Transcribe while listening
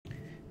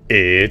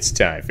It's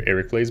time for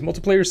Eric Plays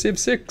Multiplayer Civ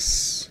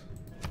 6.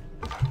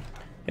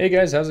 Hey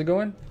guys, how's it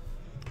going?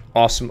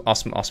 Awesome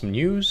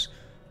news.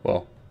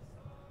 Well,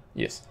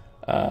 yes.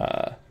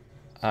 I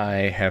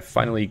have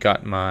finally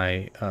got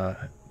my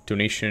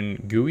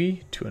donation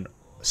GUI to a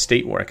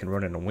state where I can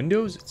run it on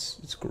Windows.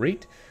 It's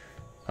great.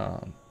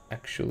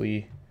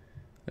 Actually,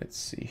 let's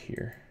see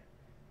here.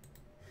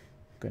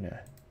 I'm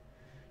gonna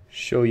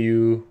show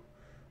you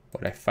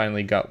what I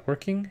finally got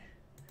working.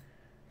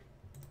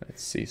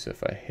 Let's see, so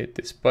if I hit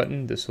this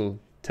button, this will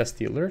test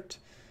the alert,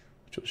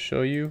 which will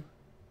show you.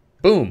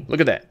 Boom, look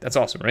at that. That's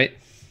awesome, right?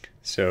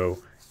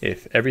 So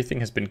if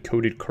everything has been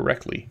coded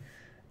correctly,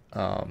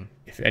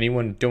 if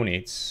anyone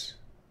donates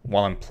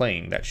while I'm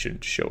playing, that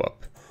should show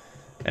up.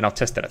 And I'll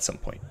test that at some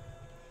point.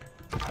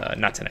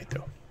 Not tonight,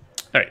 though.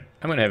 All right,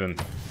 I'm going to have him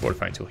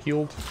fortify until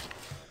healed.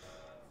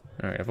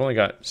 All right, I've only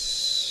got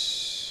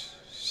 6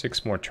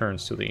 more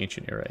turns till the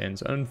ancient era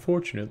ends.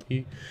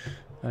 Unfortunately,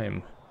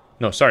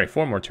 no, sorry,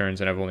 4 more turns,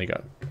 and I've only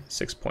got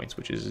 6 points,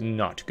 which is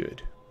not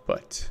good.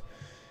 But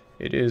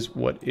it is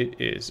what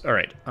it is. All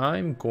right,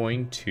 I'm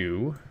going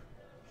to...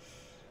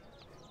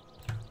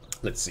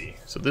 Let's see.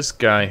 So this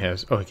guy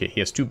has... Oh, okay, he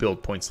has 2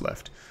 build points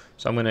left.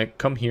 So I'm going to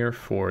come here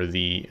for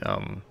the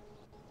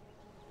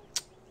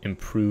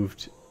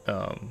improved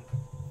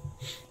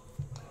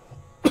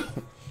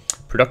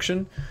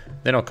production.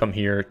 Then I'll come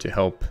here to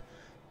help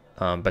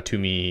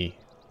Batumi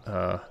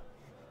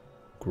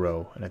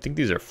grow. And I think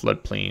these are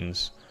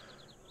floodplains.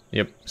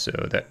 Yep, so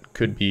that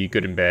could be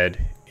good and bad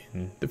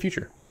in the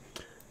future.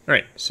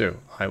 Alright, so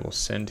I will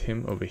send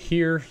him over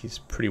here. He's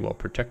pretty well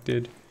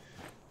protected.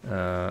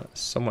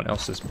 Someone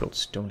else has built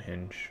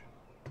Stonehenge.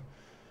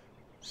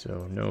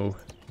 So no...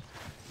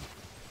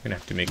 I'm gonna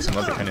have to make some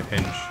other kind of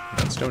henge,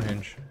 not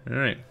Stonehenge.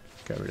 Alright,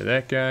 got rid of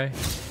that guy.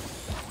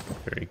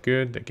 Very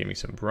good. That gave me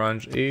some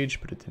Bronze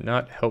Age, but it did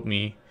not help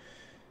me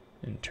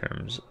in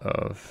terms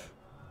of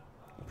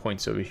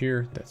points over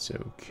here. That's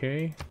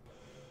okay.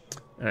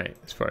 Alright,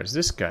 as far as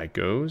this guy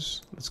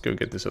goes, let's go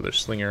get this other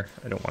slinger.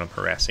 I don't want him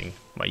harassing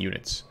my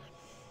units.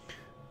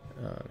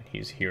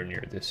 He's here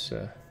near this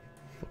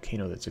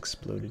volcano that's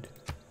exploded.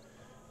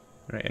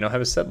 Alright, and I'll have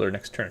a settler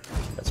next turn.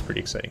 That's pretty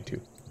exciting too.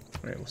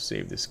 Alright, we'll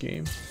save this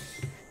game.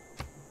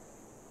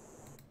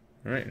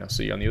 Alright, and I'll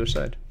see you on the other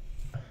side.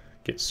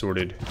 Get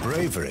sorted.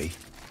 Bravery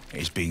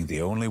is being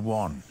the only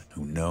one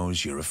who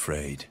knows you're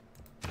afraid.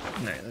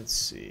 Alright, let's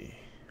see.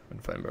 I'm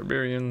gonna find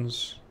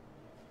barbarians.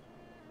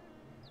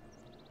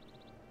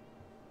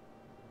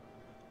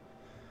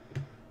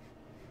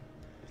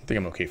 I think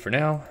I'm okay for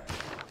now.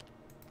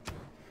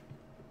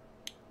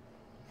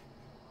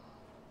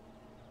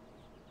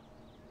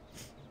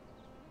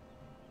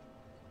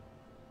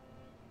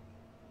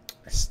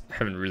 I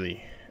haven't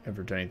really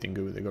ever done anything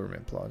good with the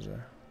government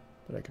plaza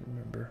that I can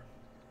remember.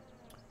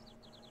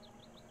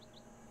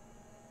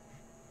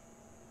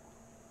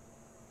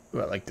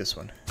 Ooh, I like this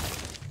one,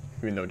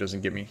 even though it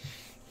doesn't give me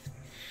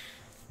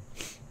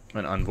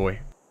an envoy.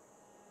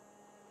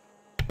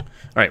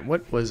 Alright,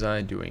 what was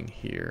I doing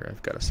here?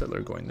 I've got a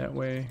settler going that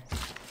way.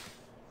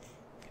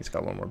 He's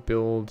got 1 more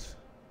build.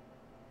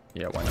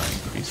 Yeah, why not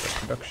increase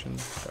our production?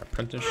 Got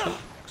apprenticeship.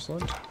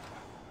 Excellent.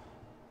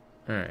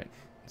 Alright,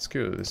 let's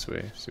go this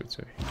way. See what's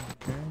over here.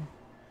 Okay.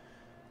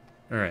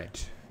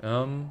 Alright.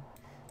 Alright,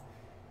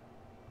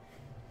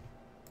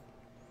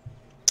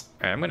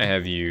 I'm gonna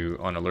have you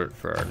on alert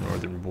for our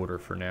northern border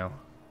for now.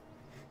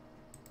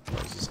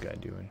 What is this guy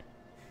doing?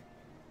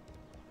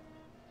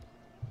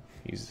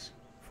 He's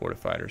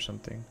fortified or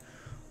something.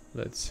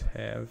 Let's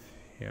have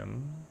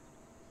him.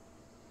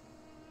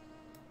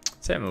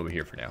 Let's have him over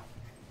here for now.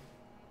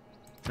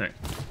 Alright.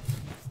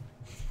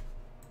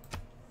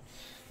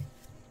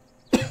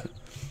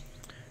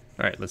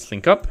 Alright, let's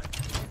link up.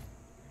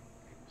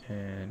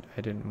 And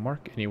I didn't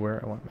mark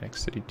anywhere I want my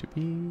next city to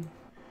be.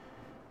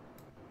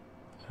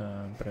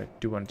 But I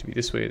do want it to be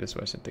this way. That's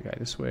why I sent the guy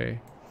this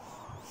way.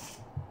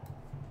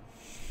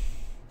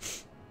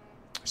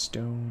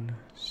 Stone.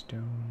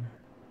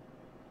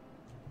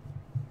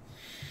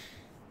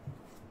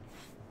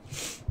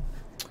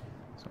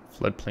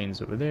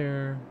 Floodplains over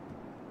there.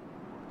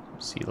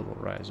 Sea level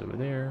rise over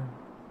there.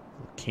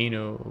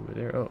 Volcano over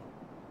there. Oh,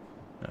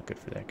 not good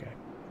for that guy.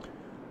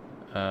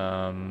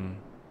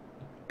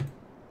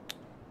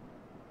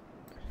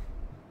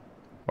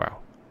 Wow.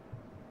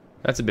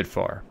 That's a bit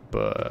far,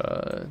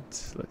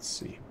 but let's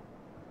see.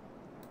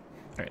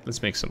 Alright,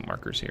 let's make some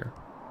markers here.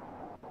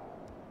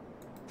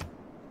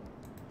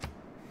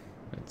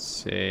 Let's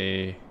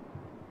say...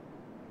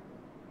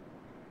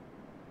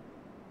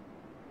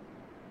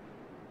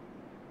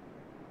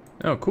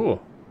 Oh,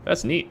 cool.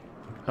 That's neat.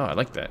 Oh, I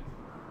like that.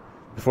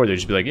 Before they'd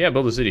just be like, yeah,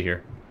 build a city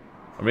here.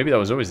 Or maybe that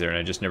was always there and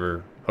I just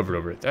never hovered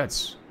over it.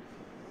 That's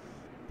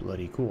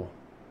bloody cool.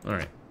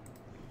 Alright.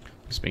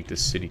 Let's make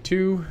this city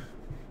 2.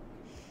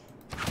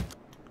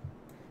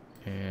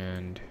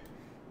 And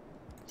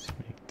let's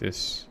make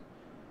this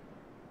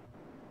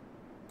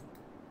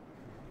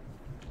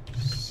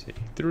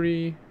city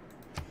 3.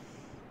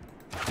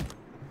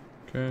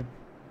 Okay.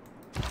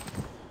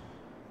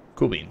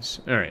 Cool beans.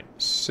 Alright,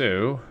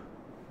 so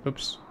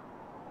Oops.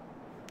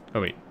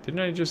 Oh wait, didn't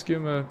I just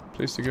give him a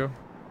place to go?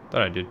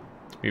 Thought I did.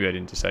 Maybe I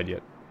didn't decide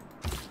yet.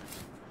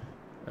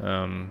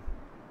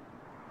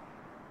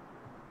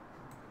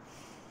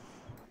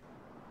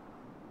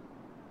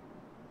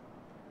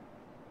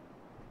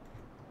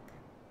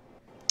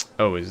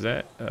 Oh, is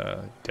that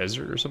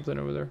desert or something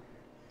over there?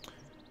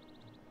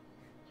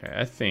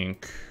 I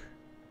think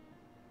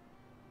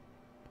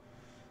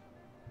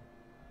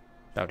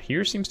out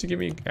here seems to give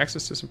me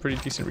access to some pretty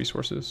decent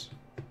resources.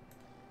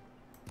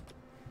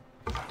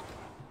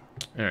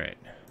 Alright,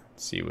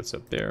 let's see what's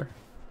up there.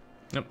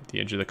 Nope, the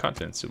edge of the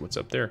continent, so what's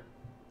up there?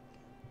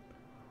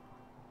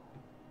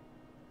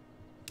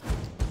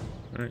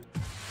 Alright.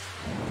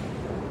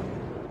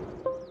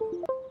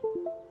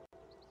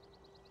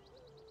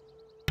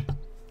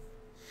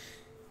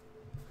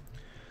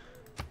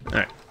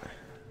 Alright.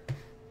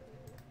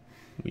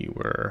 We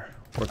were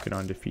working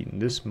on defeating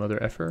this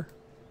mother effer.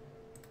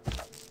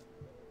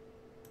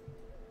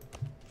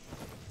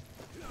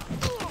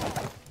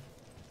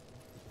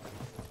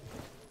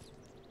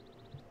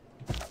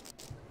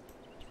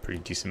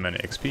 Pretty decent amount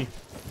of XP.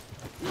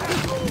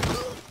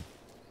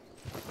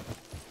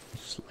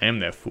 Slam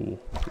that fool.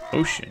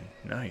 Promotion.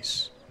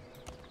 Nice.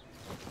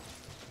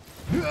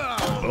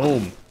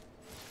 Boom.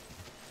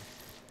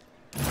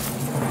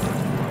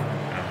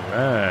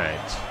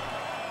 Alright.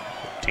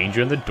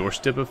 Danger on the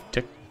doorstep of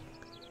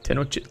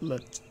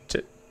Tenochtitlan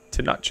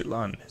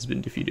has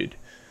been defeated.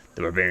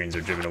 The barbarians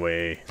are driven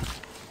away.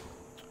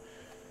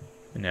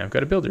 And now I've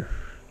got a builder.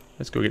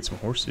 Let's go get some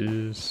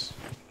horses.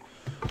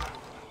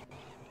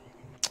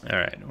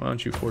 Alright, why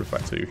don't you fortify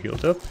till you're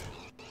healed up.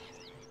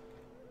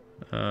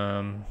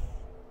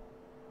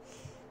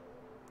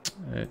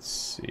 Let's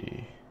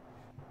see.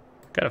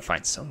 Gotta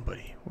find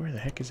somebody. Where the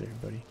heck is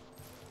everybody?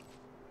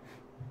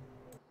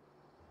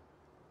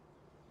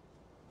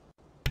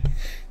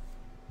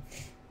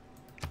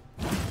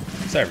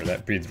 Sorry for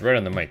that. Breathed right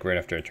on the mic right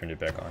after I turned it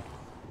back on.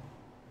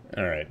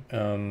 Alright,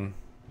 can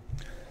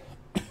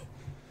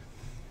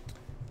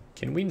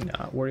we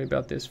not worry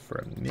about this for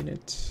a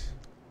minute?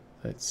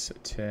 Let's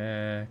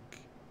attack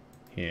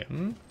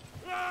him.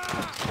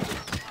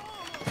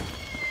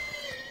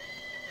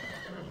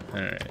 Alright,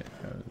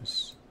 I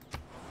was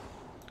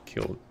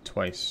killed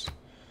twice.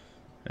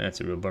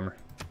 That's a real bummer.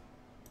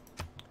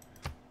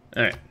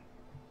 Alright,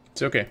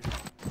 it's okay.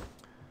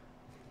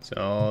 It's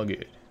all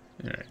good.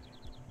 Alright.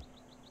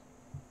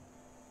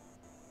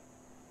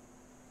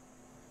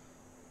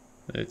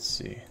 Let's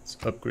see, let's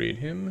upgrade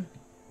him.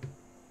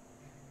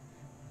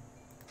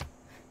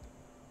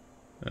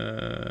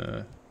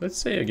 Let's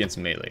say against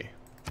melee.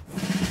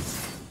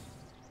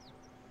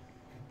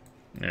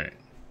 Alright.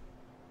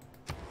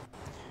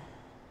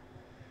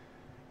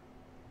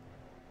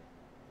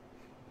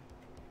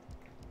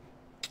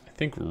 I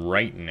think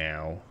right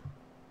now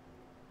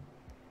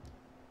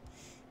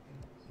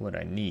what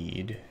I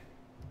need,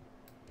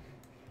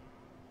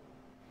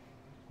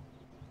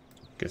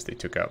 guess they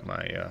took out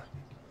my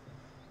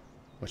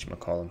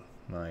whatchamacallem,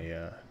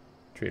 my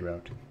trade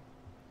route,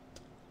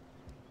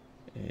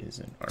 is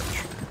an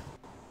archer.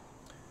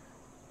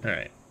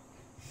 Alright.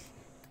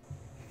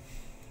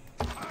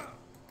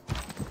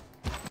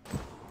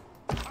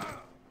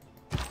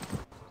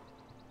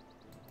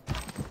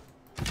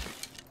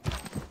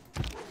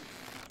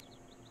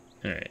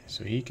 Alright,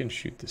 so he can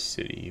shoot the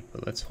city,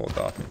 but let's hold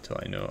off until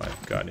I know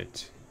I've got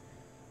it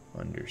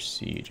under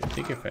siege. I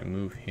think if I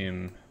move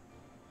him,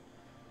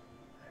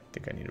 I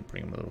think I need to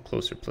bring him a little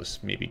closer, plus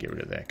maybe get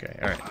rid of that guy.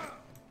 Alright,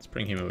 let's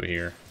bring him over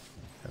here.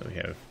 Now that we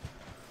have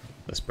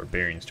less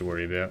barbarians to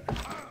worry about.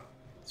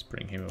 Let's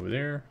bring him over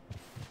there.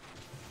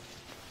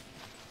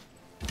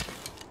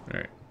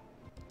 Alright.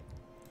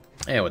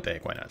 Yeah, what the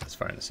heck, why not? Let's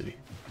fire in the city.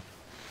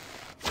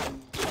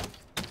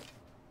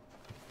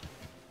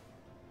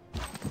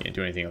 Can't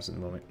do anything else at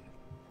the moment.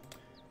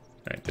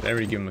 Alright, did I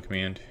already give him a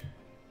command?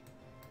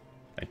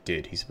 I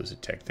did. He's supposed to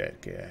attack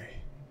that guy.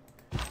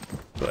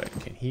 But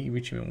can he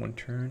reach him in one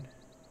turn?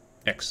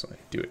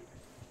 Excellent. Do it.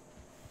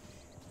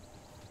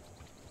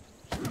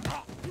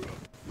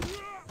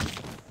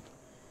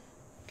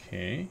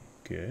 Okay,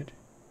 good.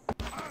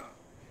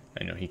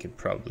 I know he could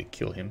probably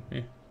kill him.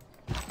 It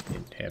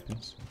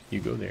happens. You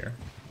go there.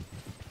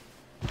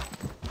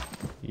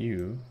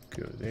 You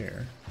go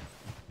there.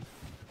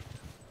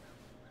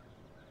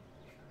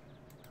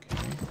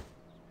 Okay.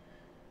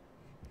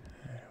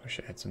 I wish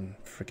I had some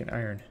freaking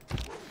iron.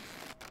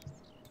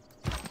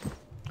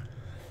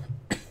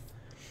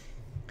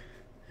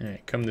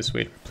 Alright, come this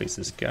way to replace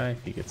this guy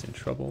if he gets in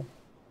trouble.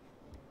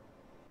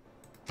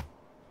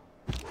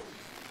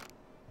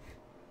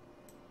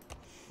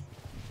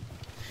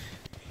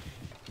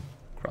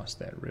 Cross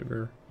that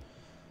river.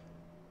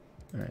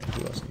 Alright,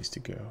 who else needs to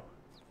go?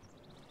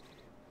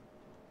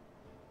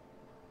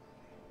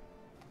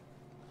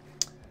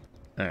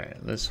 Alright,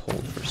 let's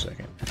hold for a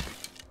second.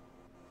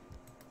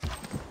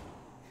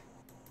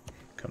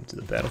 Come to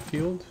the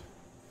battlefield.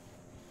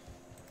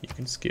 You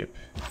can skip.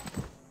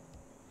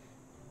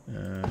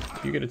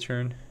 You get a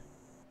turn.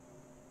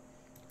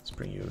 Let's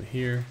bring you over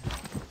here.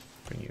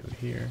 Bring you over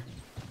here.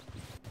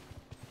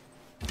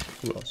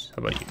 Who else?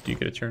 How about you? Do you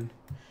get a turn?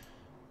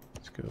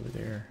 Let's go over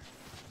there.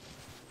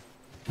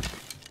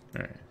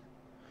 Alright.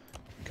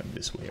 Come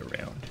this way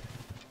around.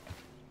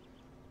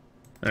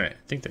 Alright,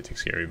 I think that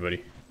takes care of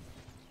everybody.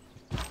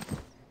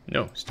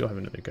 No, still have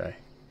another guy.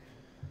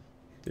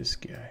 This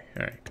guy.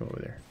 Alright, come over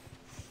there.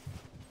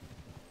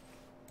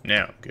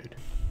 Now, good.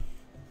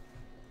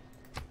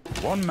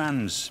 One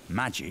man's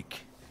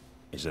magic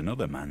is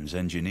another man's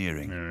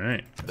engineering.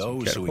 Alright.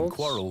 Those who in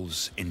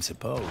quarrels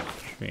interpose.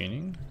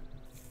 Training.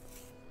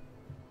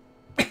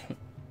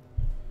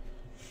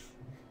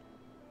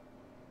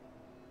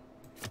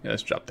 Yeah,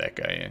 let's drop that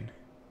guy in.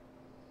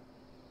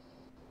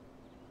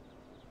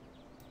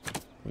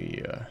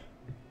 We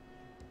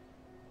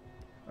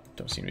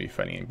don't seem to be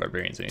fighting any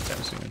barbarians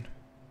anytime soon.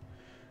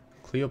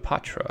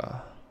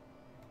 Cleopatra.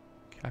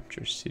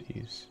 Capture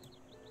cities.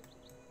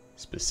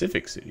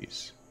 Specific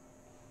cities.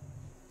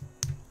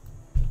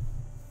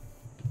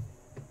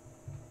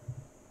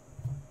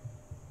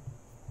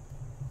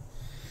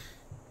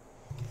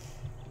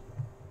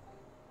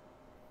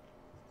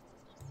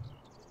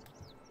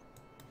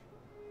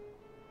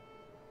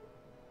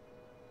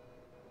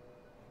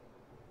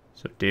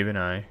 So Dave and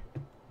I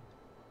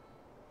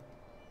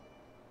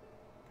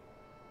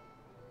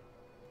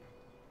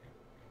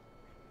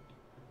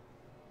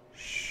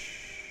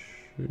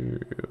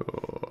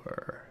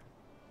sure.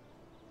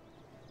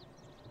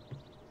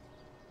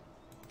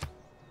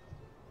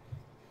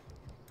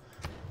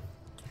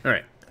 All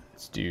right,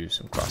 let's do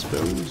some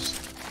crossbows.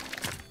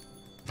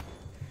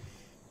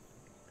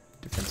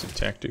 Defensive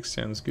tactics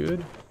sounds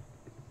good.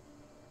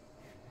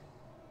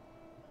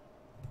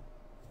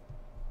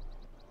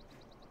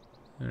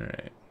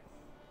 Alright.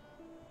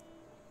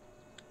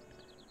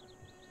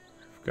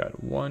 I've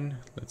got one.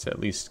 Let's at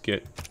least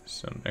get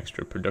some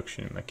extra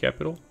production in my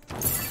capital.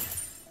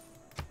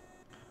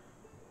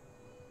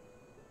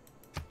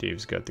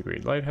 Dave's got the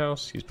Great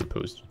Lighthouse. He's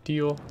proposed a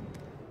deal.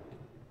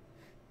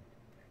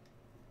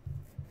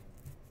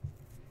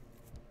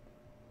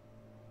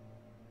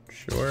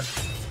 Sure.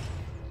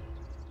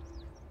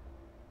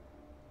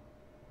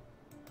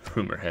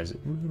 Rumor has it.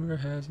 Rumor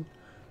has it.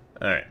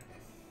 Alright.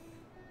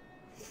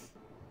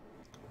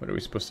 What are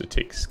we supposed to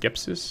take?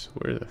 Skepsis?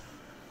 Where the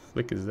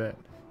flick is that?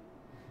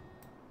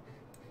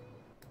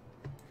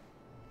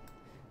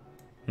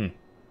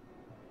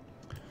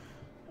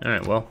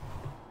 Alright, well.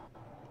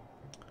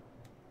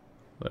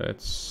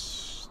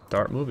 Let's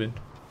start moving.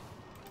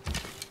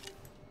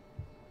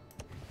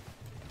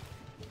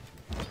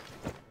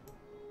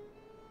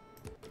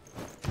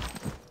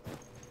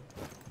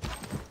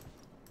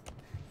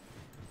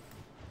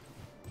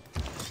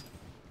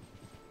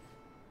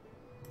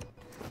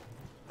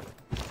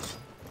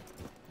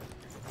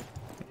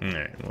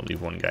 Alright, we'll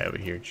leave one guy over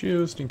here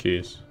just in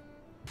case.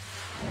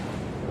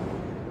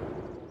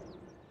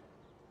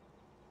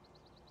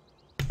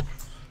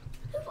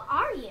 Who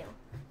are you?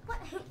 What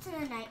hoots in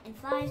the night and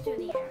flies through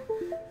the air?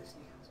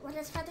 What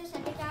has feathers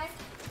and big eyes?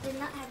 Did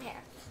not have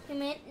hair. You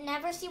may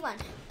never see one,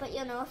 but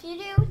you'll know if you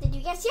do. Did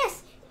you guess?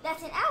 Yes!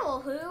 That's an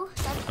owl, who?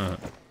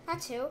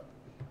 That's who.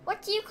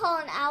 What do you call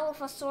an owl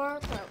with a sore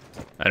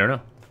throat? I don't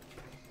know.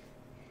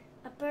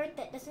 A bird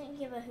that doesn't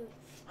give a hoot.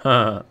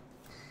 Huh.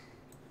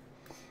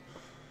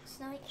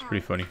 Snowy owl.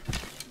 Pretty funny.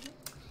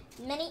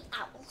 Many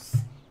owls.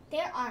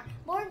 There are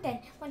more than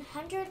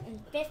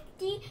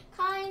 150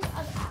 kinds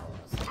of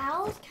owls.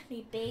 Owls can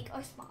be big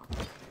or small.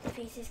 Their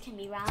faces can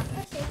be round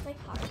or shaped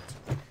like heart.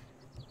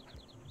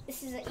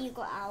 This is an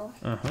eagle owl.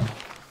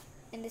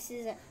 And this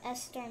is an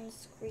eastern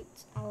screech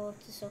owl,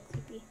 which is so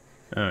creepy.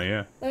 Oh,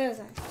 yeah. What is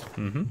that?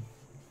 Mm-hmm.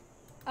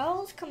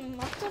 Owls come in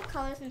multiple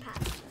colors and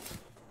patterns.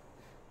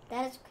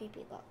 That is a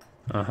creepy look.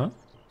 Uh-huh.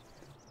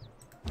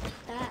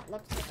 That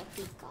looks like a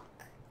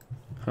peacock.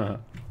 Huh.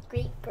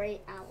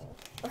 Great owl.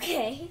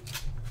 Okay.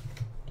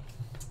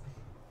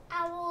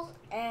 Owls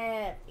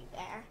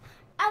everywhere.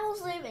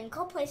 Owls live in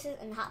cold places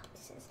and hot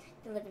places.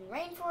 They live in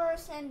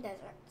rainforests and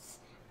deserts.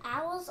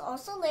 Owls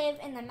also live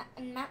in the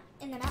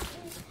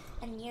mountains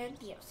and near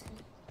the ocean.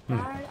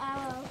 Barred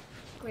owl,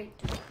 great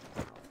owl.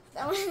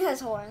 That one has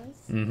horns.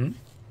 Mm-hmm.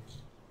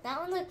 That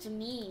one looks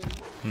mean.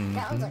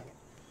 That one's like,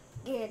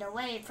 get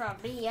away from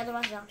me,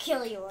 otherwise I'll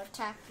kill you or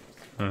attack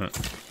you.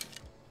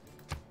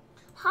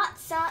 Hot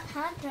shot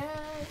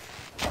hunters.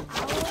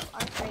 Owls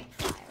are great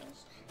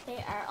flyers.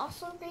 They are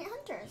also great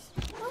hunters.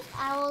 Most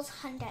owls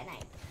hunt at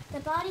night.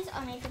 Their bodies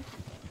are made from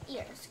hunting.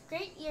 Ears.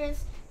 Great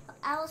ears.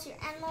 Owls hear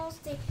animals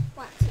they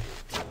want to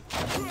eat.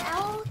 An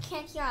owl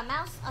can't hear a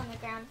mouse on the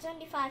ground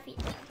 75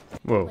 feet away.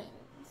 Whoa. Wings.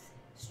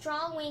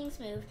 Strong wings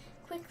move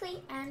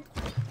quickly and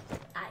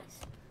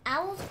eyes.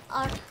 Owls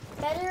are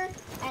better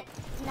at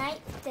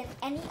night than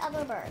any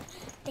other bird.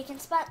 They can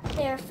spot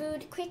their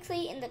food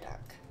quickly in the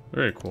dark.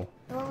 Very cool.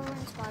 Roller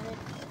and spotted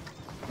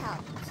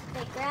hounds.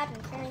 They grab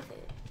and carry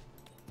food.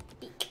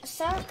 Beak. A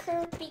sharp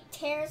curved beak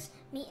tears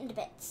meat into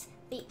bits.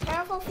 Beak.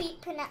 Powerful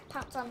feet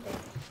pounce on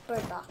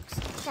bird box.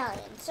 Stallion.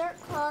 Insert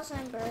claws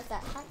on birds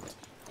that hunt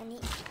and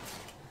eat.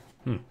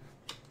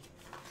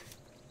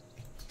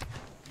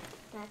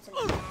 That's a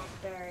bad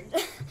bird.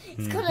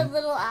 It's called a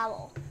little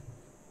owl.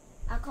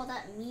 I'll call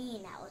that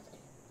mean owls.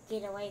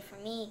 Get away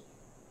from me.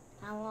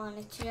 I want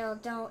to chill.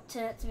 Don't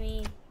touch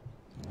me.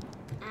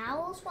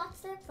 Owls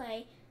watch their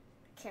prey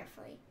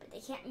carefully, but they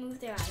can't move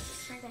their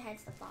eyes. They turn their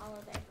heads to follow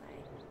their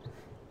prey.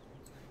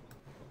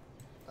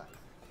 Look.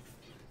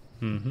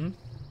 Mm-hmm.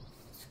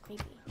 It's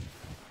creepy.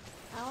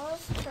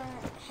 Owls'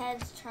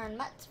 heads turn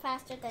much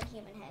faster than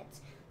human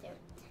heads do.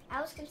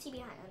 Owls can see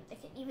behind them. They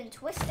can even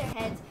twist their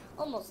heads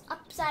almost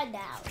upside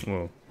down.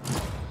 Whoa.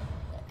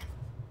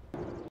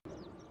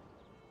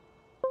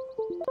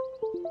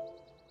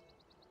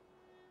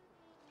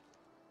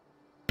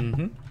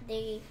 Mm-hmm.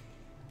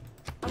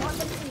 I want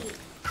them to be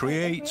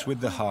Create with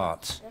the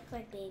heart. They look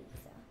like babies,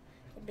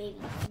 though. They're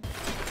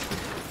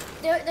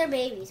babies. They're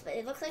babies, but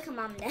it looks like a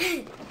mom and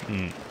dad.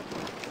 Mm.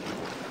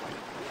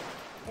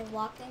 They're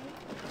walking.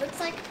 Looks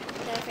like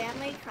their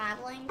family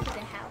traveling to the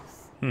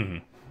house. Mm-hmm.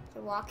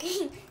 They're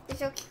walking. They're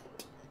so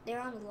cute.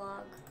 They're on a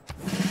log.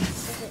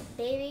 There's a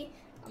baby,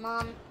 a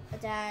mom, a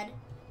dad,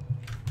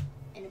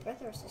 and a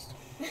brother or sister.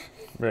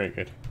 Very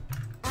good.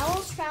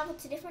 Owls travel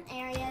to different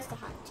areas to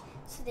hunt,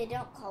 so they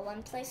don't call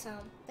one place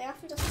home. They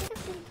often just take a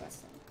food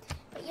person.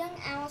 But young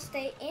owls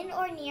stay in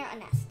or near a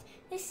nest.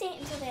 They stay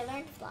until they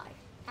learn to fly.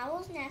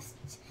 Owls'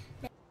 nests.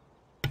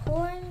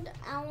 Horned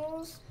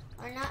owls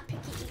are not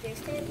picky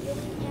eaters. They're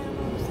living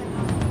animals that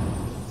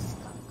are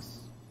skunks.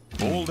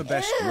 All the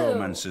best Ew.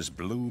 romances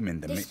bloom in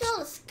the They midst. smell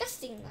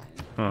disgusting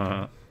then.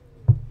 Uh-huh.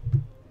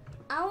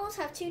 Owls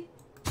have two.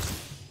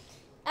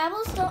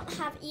 Owls don't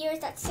have ears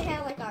that stick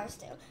out like ours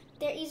do.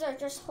 Their ears are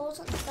just holes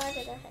on the side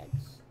of their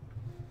heads.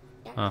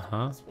 Yeah,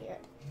 that's weird.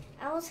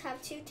 Owls have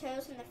two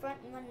toes in the front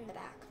and one in the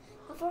back.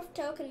 A fourth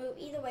toe can move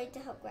either way to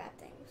help grab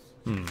things.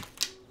 Hmm.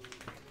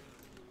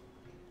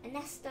 A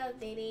nest of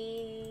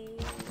babies.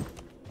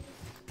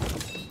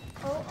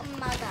 Oh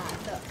my god,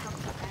 look how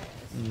cute that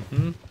is.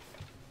 Mm-hmm.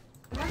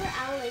 A mother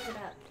owl lays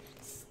about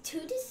 2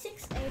 to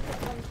 6 eggs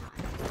at one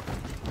time.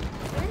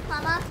 What if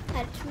Mama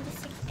had 2 to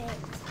 6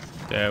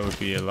 eggs? That would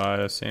be a lot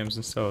of Sams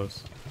and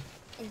Stellas.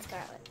 In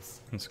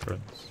Scarlet's. And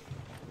Squirrels.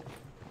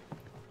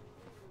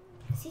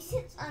 She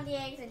sits on the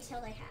eggs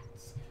until they hatch.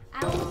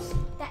 Owls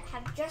that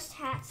have just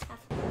hatched have.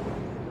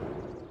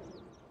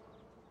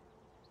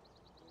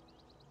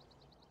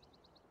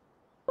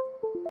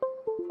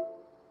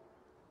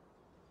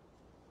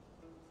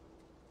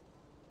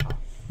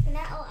 But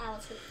not all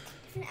owls squeak.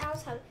 Different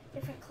owls have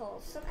different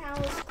calls. Some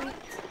owls squeak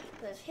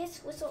with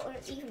hiss, whistle, or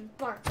even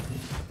bark.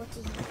 What do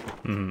you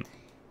think? Mm-hmm.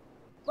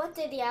 What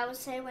did the owls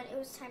say when it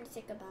was time to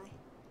say goodbye?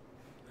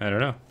 I don't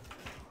know.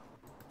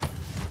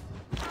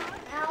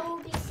 I will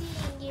be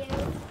seeing you.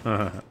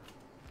 Uh-huh.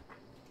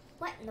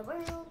 What in the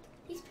world?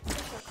 These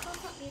pictures are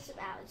close-up views of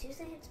owls. Use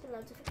the hints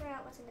below to figure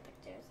out what's in the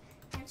pictures.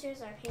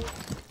 Answers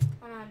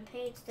are on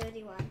page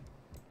 31.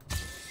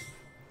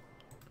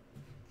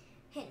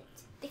 Hint.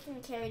 They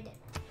can carry dinner.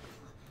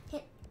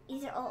 Hint.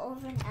 These are all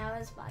over an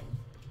owl's body.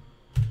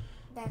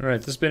 Alright,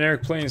 this has been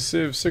Eric playing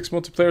Civ 6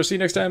 Multiplayer. See you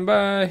next time.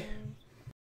 Bye.